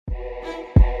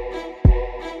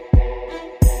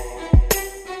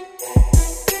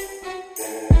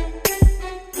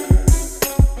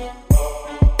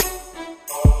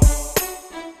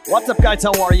What's up, guys?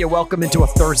 How are you? Welcome into a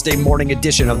Thursday morning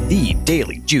edition of the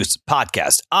Daily Juice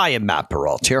Podcast. I am Matt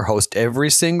Perrault, your host every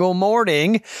single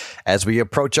morning as we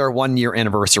approach our 1-year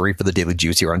anniversary for the Daily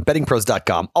Juice here on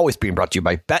bettingpros.com. Always being brought to you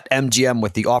by BetMGM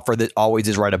with the offer that always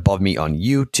is right above me on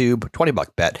YouTube. $20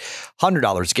 bet,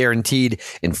 $100 guaranteed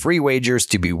in free wagers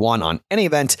to be won on any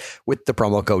event with the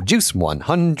promo code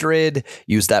JUICE100.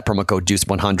 Use that promo code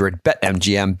JUICE100.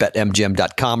 BetMGM,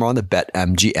 betmgm.com, or on the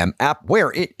BetMGM app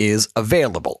where it is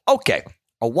available. Okay,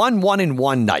 a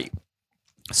 1-1-1 night.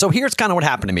 So here's kind of what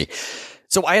happened to me.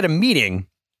 So I had a meeting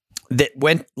that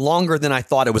went longer than I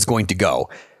thought it was going to go.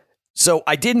 So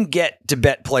I didn't get to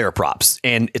bet player props.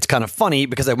 And it's kind of funny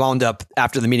because I wound up,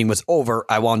 after the meeting was over,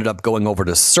 I wound up going over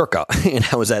to Circa. And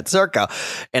I was at Circa.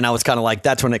 And I was kind of like,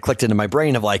 that's when it clicked into my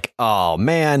brain of like, oh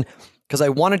man, because I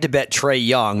wanted to bet Trae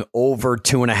Young over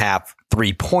 2.5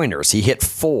 3-pointers. He hit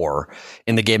 4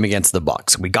 in the game against the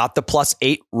Bucks. We got the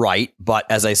 +8 right, but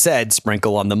as I said,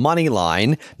 sprinkle on the money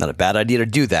line. Not a bad idea to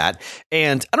do that.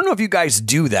 And I don't know if you guys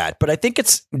do that, but I think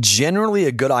it's generally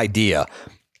a good idea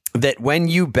that when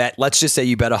you bet, let's just say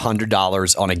you bet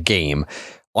 $100 on a game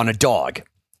on a dog,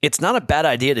 it's not a bad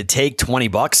idea to take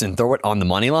 $20 and throw it on the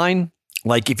money line.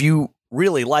 Like if you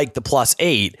really like the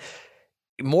 +8,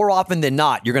 more often than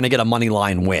not, you're going to get a money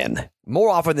line win. More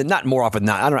often than not.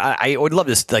 I would love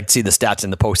to see the stats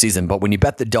in the postseason, but when you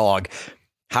bet the dog,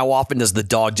 how often does the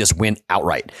dog just win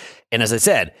outright? And as I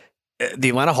said, the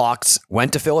Atlanta Hawks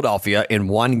went to Philadelphia in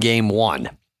one game one,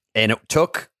 and it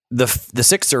took the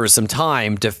Sixers some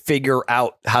time to figure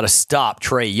out how to stop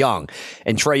Trae Young,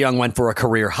 and Trae Young went for a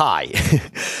career high.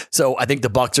 So I think the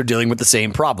Bucks are dealing with the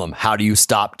same problem. How do you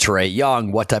stop Trae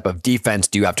Young? What type of defense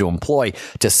do you have to employ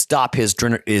to stop his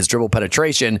dribble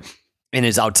penetration and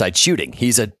his outside shooting?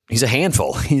 He's a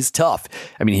handful. He's tough.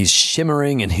 I mean, he's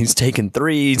shimmering and he's taking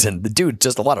threes, and the dude's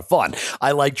just a lot of fun.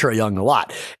 I like Trae Young a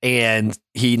lot. And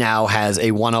he now has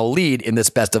a 1-0 lead in this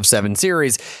best of 7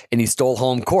 series, and he stole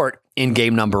home court in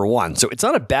game number 1. So it's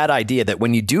not a bad idea that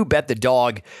when you do bet the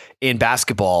dog in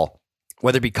basketball,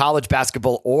 whether it be college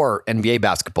basketball or NBA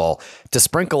basketball, to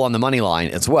sprinkle on the money line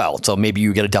as well. So maybe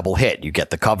you get a double hit. You get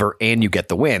the cover and you get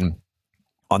the win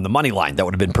on the money line. That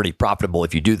would have been pretty profitable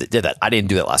if you did that. I didn't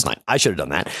do that last night. I should have done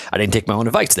that. I didn't take my own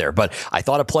advice there, but I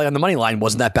thought a play on the money line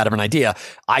wasn't that bad of an idea.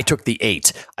 I took the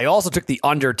 8. I also took the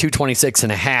under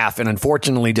 226.5, and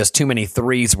unfortunately just too many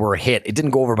threes were hit. It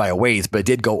didn't go over by a ways, but it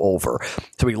did go over.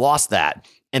 So we lost that.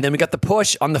 And then we got the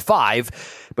push on the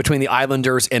 5 between the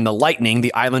Islanders and the Lightning.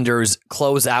 The Islanders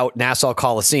close out Nassau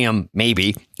Coliseum,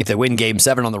 maybe. If they win Game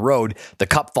 7 on the road, the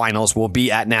Cup Finals will be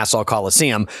at Nassau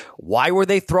Coliseum. Why were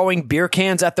they throwing beer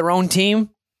cans at their own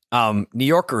team? New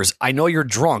Yorkers, I know you're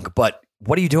drunk, but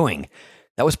what are you doing?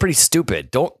 That was pretty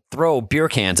stupid. Don't throw beer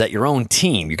cans at your own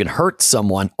team. You can hurt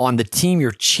someone on the team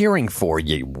you're cheering for,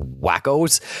 you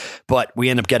wackos. But we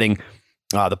end up getting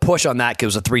the push on that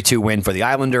because it was a 3-2 win for the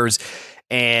Islanders.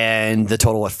 And the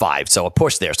total at 5. So a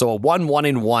push there. So a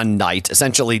 1-1-1 night,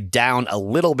 essentially down a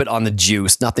little bit on the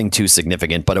juice. Nothing too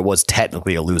significant, but it was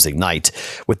technically a losing night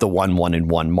with the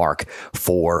 1-1-1 mark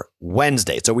for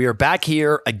Wednesday. So we are back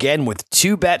here again with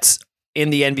 2 bets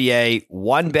in the NBA,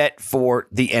 1 bet for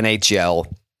the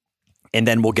NHL. And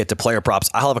then we'll get to player props.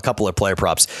 I'll have a couple of player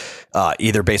props,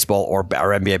 either baseball or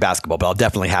NBA basketball, but I'll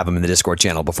definitely have them in the Discord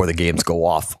channel before the games go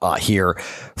off here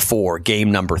for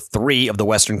game number 3 of the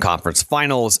Western Conference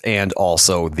Finals, and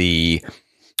also the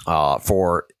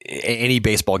for any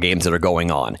baseball games that are going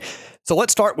on. So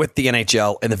let's start with the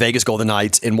NHL and the Vegas Golden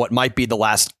Knights in what might be the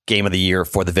last game of the year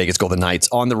for the Vegas Golden Knights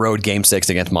on the road, game 6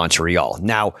 against Montreal.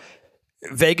 Now,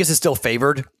 Vegas is still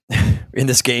favored in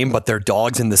this game, but they're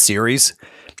dogs in the series.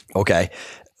 Okay,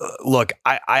 look,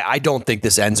 I don't think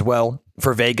this ends well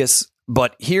for Vegas,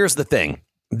 but here's the thing.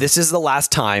 This is the last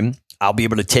time I'll be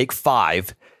able to take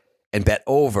 5 and bet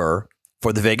over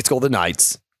for the Vegas Golden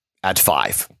Knights at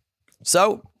 5.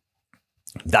 So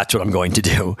that's what I'm going to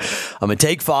do. I'm going to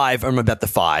take 5. I'm going to bet the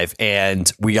 5. And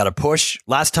we got a push.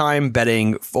 Last time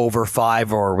betting over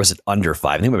 5, or was it under 5?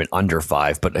 I think we went under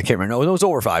 5, but I can't remember. No, it was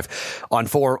over 5 on the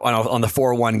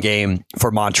 4-1 game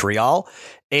for Montreal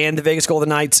and the Vegas Golden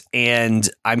Knights. And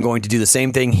I'm going to do the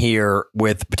same thing here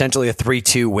with potentially a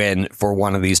 3-2 win for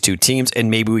one of these two teams. And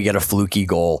maybe we get a fluky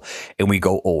goal and we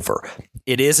go over.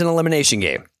 It is an elimination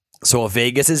game. So if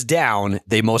Vegas is down,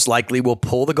 they most likely will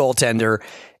pull the goaltender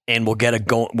and we'll get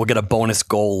a bonus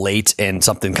goal late and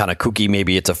something kind of kooky.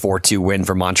 Maybe it's a 4-2 win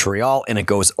for Montreal and it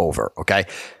goes over. Okay.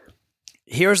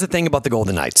 Here's the thing about the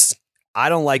Golden Knights. I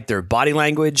don't like their body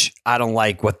language. I don't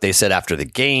like what they said after the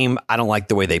game. I don't like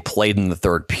the way they played in the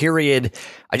third period.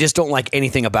 I just don't like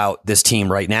anything about this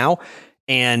team right now.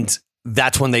 And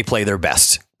that's when they play their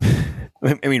best.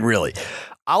 I mean, really.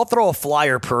 I'll throw a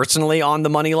flyer personally on the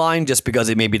money line just because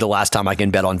it may be the last time I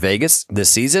can bet on Vegas this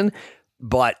season,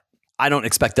 but I don't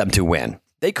expect them to win.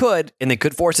 They could, and they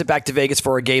could force it back to Vegas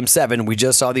for a Game 7. We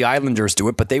just saw the Islanders do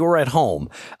it, but they were at home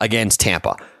against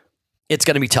Tampa. It's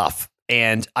going to be tough,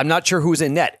 and I'm not sure who's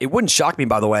in net. It wouldn't shock me,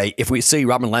 by the way, if we see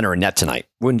Robin Lehner in net tonight.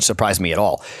 Wouldn't surprise me at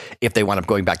all if they wind up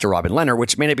going back to Robin Lehner,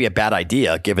 which may not be a bad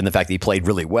idea given the fact that he played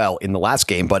really well in the last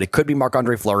game, but it could be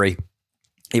Marc-Andre Fleury.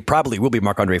 It probably will be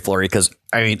Marc-Andre Fleury because,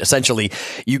 I mean, essentially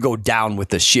you go down with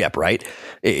the ship, right?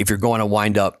 If you're going to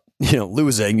wind up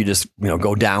losing, you just,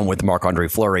 go down with Marc-Andre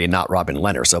Fleury and not Robin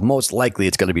Lehner. So most likely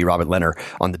it's going to be Robin Lehner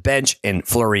on the bench and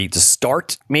Fleury to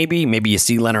start. Maybe you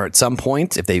see Lehner at some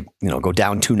point. If they, go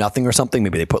down 2-0 or something,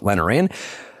 maybe they put Lehner in.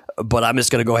 But I'm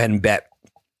just going to go ahead and bet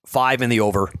 5 in the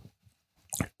over,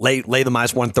 lay the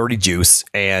minus 130 juice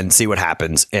and see what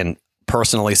happens. And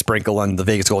personally sprinkle on the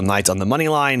Vegas Golden Knights on the money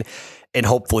line and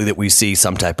hopefully that we see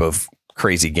some type of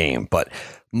crazy game. But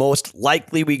most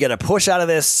likely we get a push out of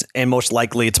this, and most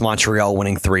likely it's Montreal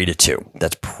winning 3-2.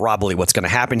 That's probably what's going to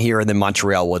happen here, and then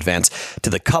Montreal will advance to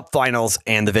the Cup Finals,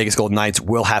 and the Vegas Golden Knights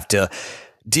will have to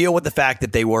deal with the fact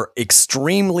that they were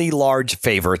extremely large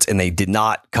favorites, and they did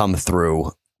not come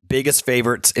through. Biggest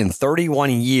favorites in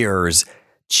 31 years,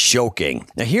 choking.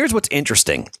 Now, here's what's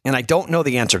interesting, and I don't know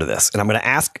the answer to this, and I'm going to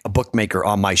ask a bookmaker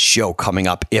on my show coming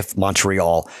up if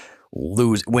Montreal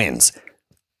wins.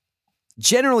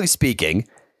 Generally speaking,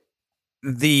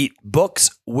 the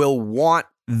books will want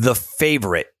the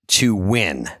favorite to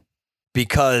win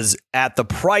because at the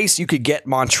price you could get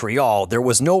Montreal, there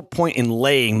was no point in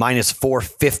laying minus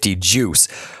 450 juice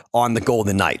on the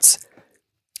Golden Knights.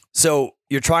 So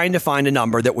you're trying to find a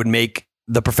number that would make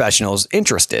the professionals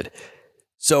interested.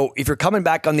 So if you're coming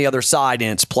back on the other side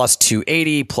and it's plus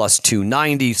 280, plus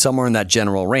 290, somewhere in that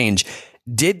general range,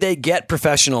 did they get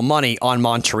professional money on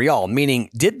Montreal?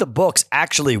 Meaning, did the books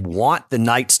actually want the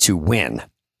Knights to win?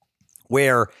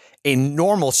 Where in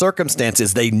normal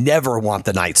circumstances, they never want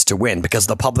the Knights to win because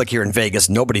the public here in Vegas,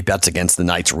 nobody bets against the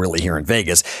Knights really here in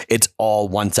Vegas. It's all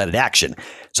one-sided action.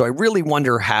 So I really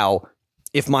wonder how,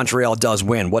 if Montreal does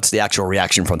win, what's the actual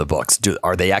reaction from the books?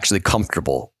 Are they actually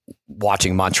comfortable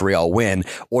watching Montreal win?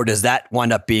 Or does that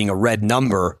wind up being a red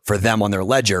number for them on their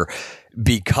ledger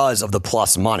because of the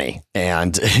plus money?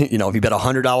 And, if you bet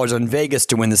 $100 on Vegas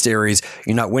to win the series,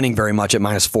 you're not winning very much at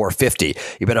minus 450.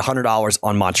 You bet $100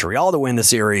 on Montreal to win the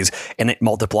series and it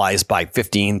multiplies by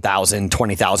 15,000,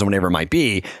 20,000, whatever it might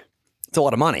be. It's a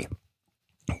lot of money.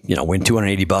 Win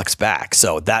 $280 back.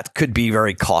 So that could be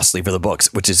very costly for the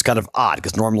books, which is kind of odd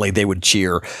because normally they would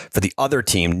cheer for the other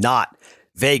team, not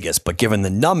Vegas. But given the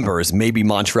numbers, maybe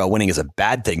Montreal winning is a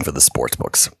bad thing for the sports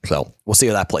books. So we'll see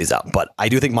how that plays out. But I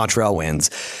do think Montreal wins.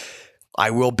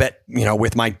 I will bet,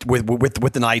 with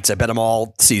the Knights. I bet them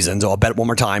all seasons. So I'll bet it one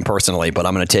more time personally, but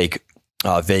I'm going to take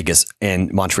Vegas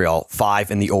and Montreal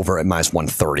 5 in the over at minus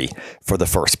 130 for the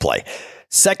first play.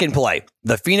 Second play,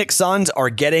 the Phoenix Suns are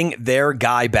getting their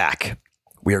guy back.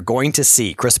 We are going to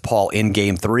see Chris Paul in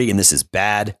Game 3, and this is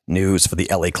bad news for the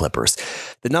LA Clippers.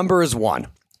 The number is 1.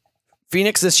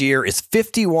 Phoenix this year is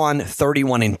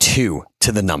 51-31-2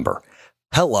 to the number.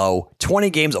 Hello, 20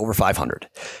 games over 500.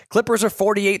 Clippers are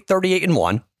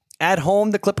 48-38-1. At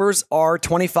home, the Clippers are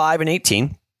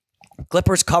 25-18.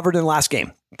 Clippers covered in the last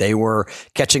game. They were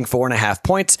catching 4.5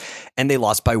 points, and they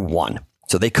lost by 1.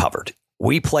 So they covered.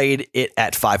 We played it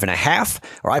at 5.5,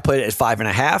 or I played it at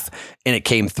 5.5, and it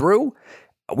came through.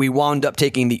 We wound up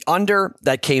taking the under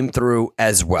that came through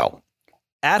as well.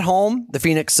 At home, the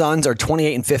Phoenix Suns are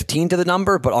 28-15 to the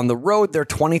number, but on the road, they're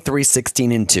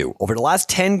 23-16-2. Over the last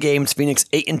 10 games, Phoenix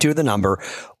 8-2 to the number.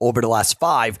 Over the last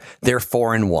 5, they're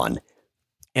 4-1.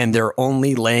 And they're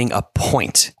only laying a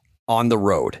point on the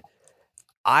road.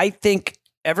 I think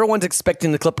everyone's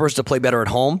expecting the Clippers to play better at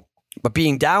home, but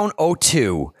being down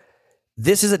 0-2,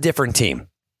 this is a different team.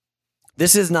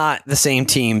 This is not the same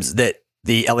teams that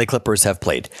the LA Clippers have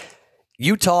played.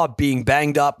 Utah being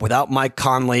banged up without Mike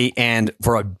Conley and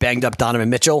for a banged up Donovan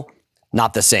Mitchell,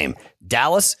 not the same.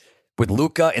 Dallas with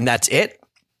Luka and that's it,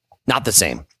 not the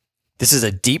same. This is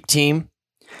a deep team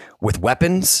with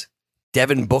weapons.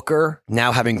 Devin Booker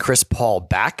now having Chris Paul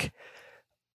back.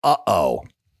 I'm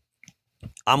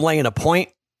laying a point.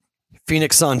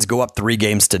 Phoenix Suns go up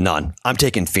 3-0. I'm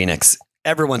taking Phoenix.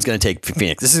 Everyone's going to take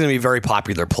Phoenix. This is going to be a very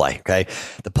popular play, okay?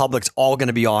 The public's all going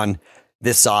to be on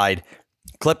this side.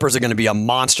 Clippers are going to be a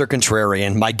monster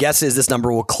contrarian. My guess is this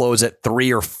number will close at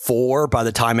 3 or 4 by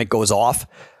the time it goes off.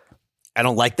 I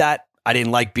don't like that. I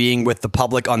didn't like being with the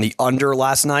public on the under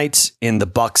last night in the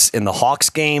Bucks in the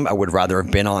Hawks game. I would rather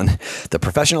have been on the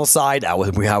professional side. I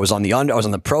was on the under. I was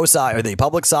on the pro side or the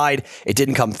public side. It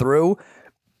didn't come through.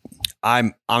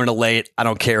 I'm going to lay it. I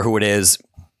don't care who it is.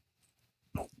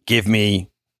 Give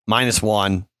me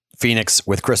 -1 Phoenix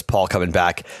with Chris Paul coming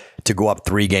back to go up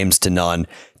 3-0.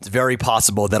 It's very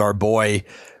possible that our boy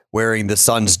wearing the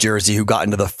Suns jersey who got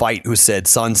into the fight, who said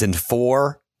Suns in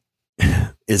 4,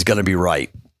 is going to be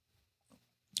right.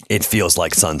 It feels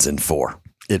like Suns in 4.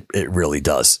 It really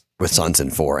does with Suns in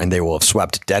 4. And they will have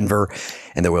swept Denver,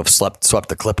 and they will have swept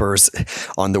the Clippers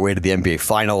on the way to the NBA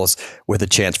Finals with a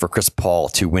chance for Chris Paul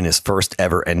to win his first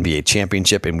ever NBA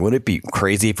championship. And would it be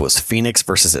crazy if it was Phoenix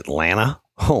versus Atlanta?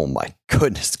 Oh my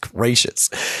goodness gracious.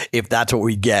 If that's what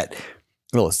we get.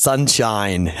 A little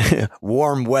sunshine,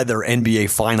 warm weather NBA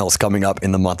Finals coming up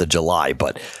in the month of July,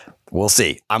 but we'll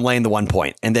see. I'm laying the 1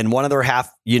 point. And then one other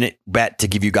half unit bet to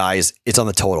give you guys. It's on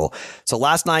the total. So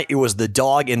last night it was the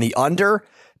dog and the under.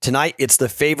 Tonight it's the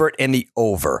favorite and the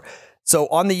over. So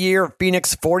on the year,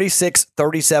 Phoenix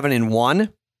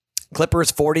 46-37-1.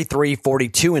 Clippers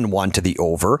 43-42-1 to the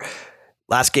over.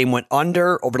 Last game went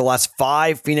under. Over the last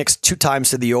 5, Phoenix 2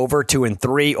 times to the over,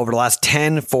 2-3. Over the last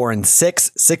 10,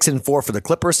 4-6, 6-4 for the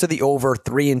Clippers to the over,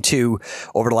 3-2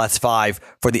 over the last 5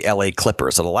 for the LA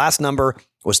Clippers. So the last number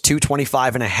was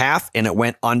 225.5, and it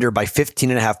went under by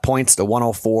 15.5 points, the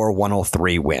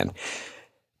 104-103 win.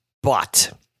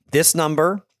 But this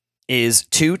number is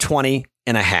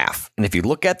 220.5. And if you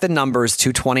look at the numbers,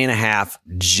 220.5,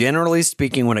 generally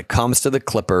speaking, when it comes to the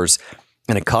Clippers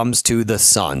and it comes to the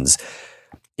Suns,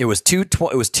 it was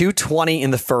 220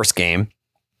 in the first game.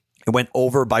 It went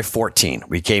over by 14.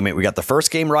 We got the first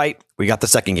game right. We got the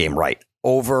second game right.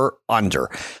 Over,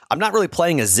 under. I'm not really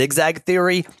playing a zigzag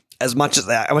theory as much as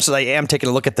I am taking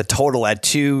a look at the total at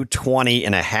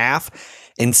 220.5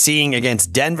 and seeing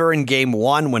against Denver in game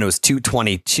 1 when it was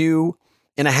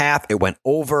 222.5. It went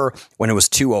over when it was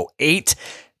 208.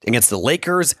 Against the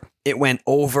Lakers, it went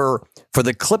over. For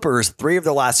the Clippers, 3 of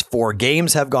the last 4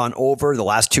 games have gone over. The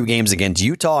last 2 games against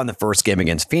Utah and the first game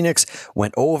against Phoenix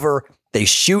went over. They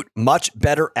shoot much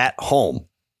better at home,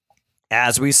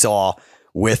 as we saw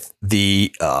with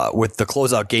the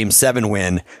closeout Game 7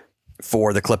 win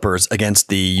for the Clippers against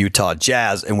the Utah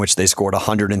Jazz, in which they scored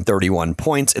 131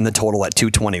 points, in the total at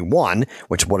 221,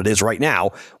 which is what it is right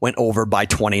now, went over by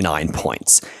 29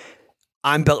 points.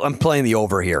 I'm playing the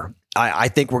over here. I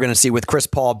think we're going to see with Chris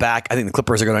Paul back. I think the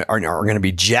Clippers are going to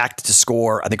be jacked to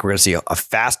score. I think we're going to see a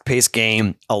fast-paced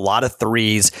game, a lot of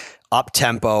threes, up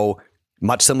tempo,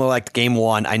 much similar like game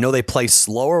 1. I know they play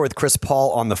slower with Chris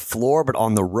Paul on the floor, but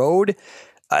on the road,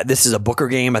 this is a Booker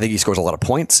game. I think he scores a lot of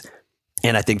points,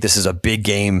 and I think this is a big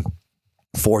game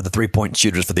for the 3-point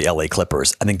shooters for the LA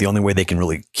Clippers. I think the only way they can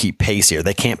really keep pace here,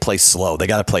 they can't play slow. They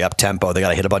got to play up tempo. They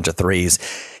got to hit a bunch of threes.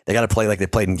 They got to play like they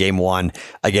played in game 1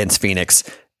 against Phoenix.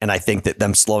 And I think that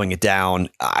them slowing it down,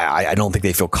 I don't think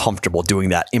they feel comfortable doing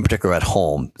that, in particular at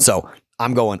home. So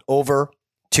I'm going over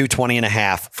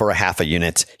 220.5 for a half a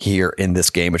unit here in this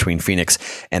game between Phoenix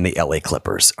and the LA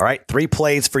Clippers. All right, 3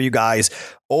 plays for you guys.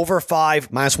 Over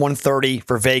 5, -130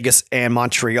 for Vegas and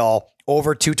Montreal.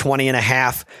 Over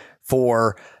 220.5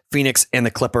 for Phoenix and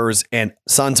the Clippers, and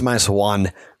Suns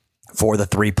 -1 for the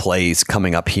 3 plays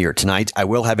coming up here tonight. I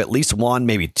will have at least 1,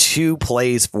 maybe 2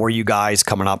 plays for you guys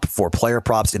coming up for player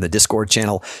props in the Discord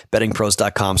channel,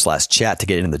 bettingpros.com/chat to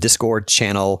get in the Discord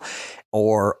channel,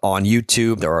 or on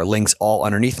YouTube. There are links all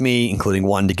underneath me, including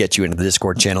one to get you into the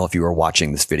Discord channel if you are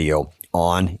watching this video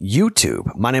on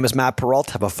YouTube. My name is Matt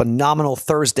Perrault. Have a phenomenal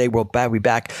Thursday. We'll be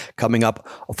back coming up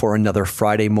for another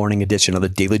Friday morning edition of the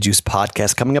Daily Juice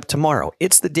podcast coming up tomorrow.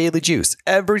 It's the Daily Juice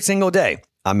every single day.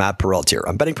 I'm Matt Perrault here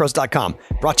on bettingpros.com,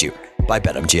 brought to you by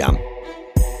BetMGM.